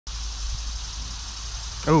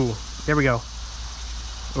Ooh, there we go.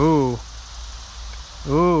 Ooh.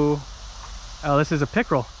 Ooh. Oh, this is a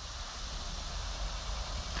pickerel.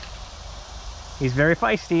 He's very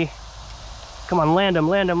feisty. Come on, land him,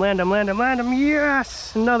 land him, land him, land him, land him.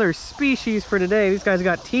 Yes! Another species for today. These guys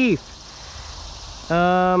got teeth.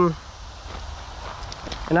 And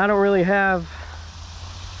I don't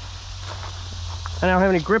have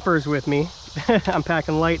any grippers with me. I'm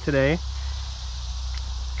packing light today.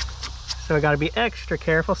 So I gotta be extra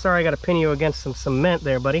careful. Sorry, I gotta pin you against some cement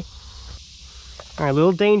there, buddy. All right,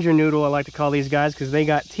 little danger noodle, I like to call these guys because they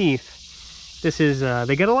got teeth. This is,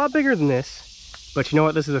 they get a lot bigger than this, but you know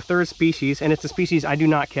what? This is the third species, and it's a species I do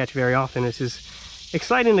not catch very often. This is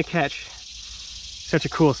exciting to catch such a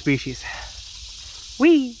cool species.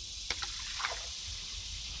 Whee!